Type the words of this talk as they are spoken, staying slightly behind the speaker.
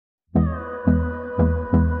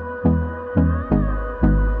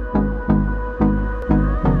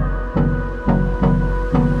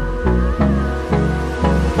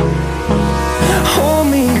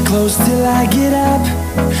close till I get up.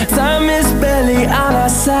 Time is barely on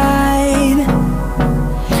our side.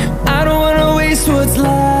 I don't wanna waste what's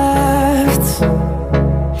left.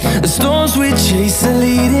 The storms we chase are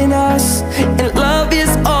leading us, and love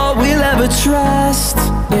is all we'll ever trust.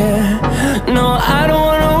 Yeah, no, I don't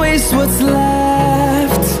wanna waste what's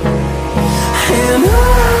left. And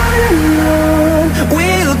on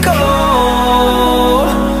we'll go,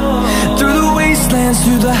 through the wastelands,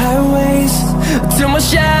 through the highways, till my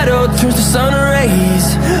shadow turns to sun rays.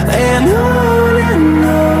 And on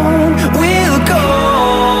we'll go,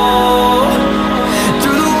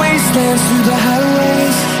 through the wastelands, through the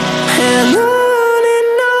highways, and on we'll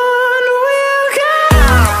go.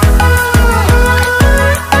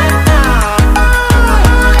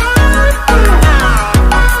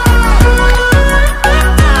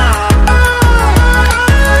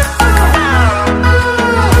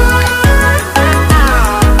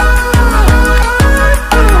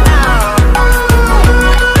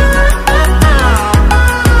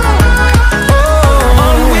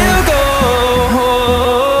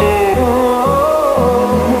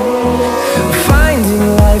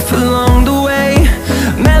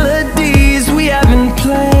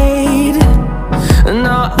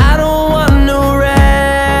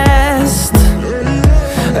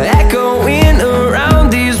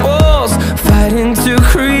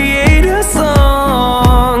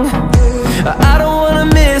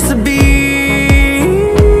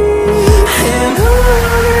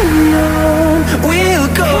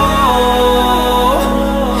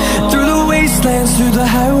 Through the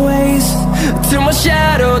highways, till my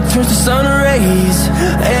shadow turns to sun rays.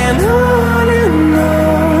 And on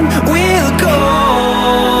we'll go,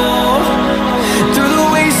 through the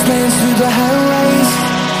wastelands, through the highways,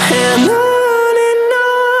 and on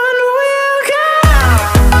we'll go.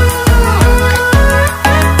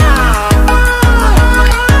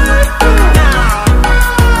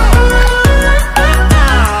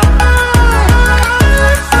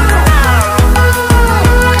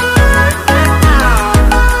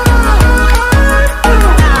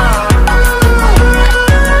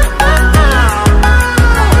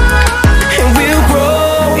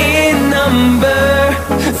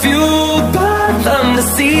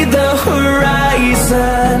 See the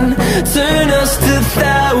horizon, turn us to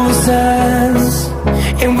thousands,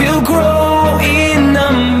 and we'll grow in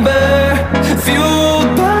number, fueled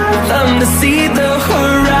by them to see the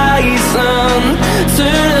horizon,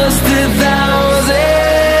 turn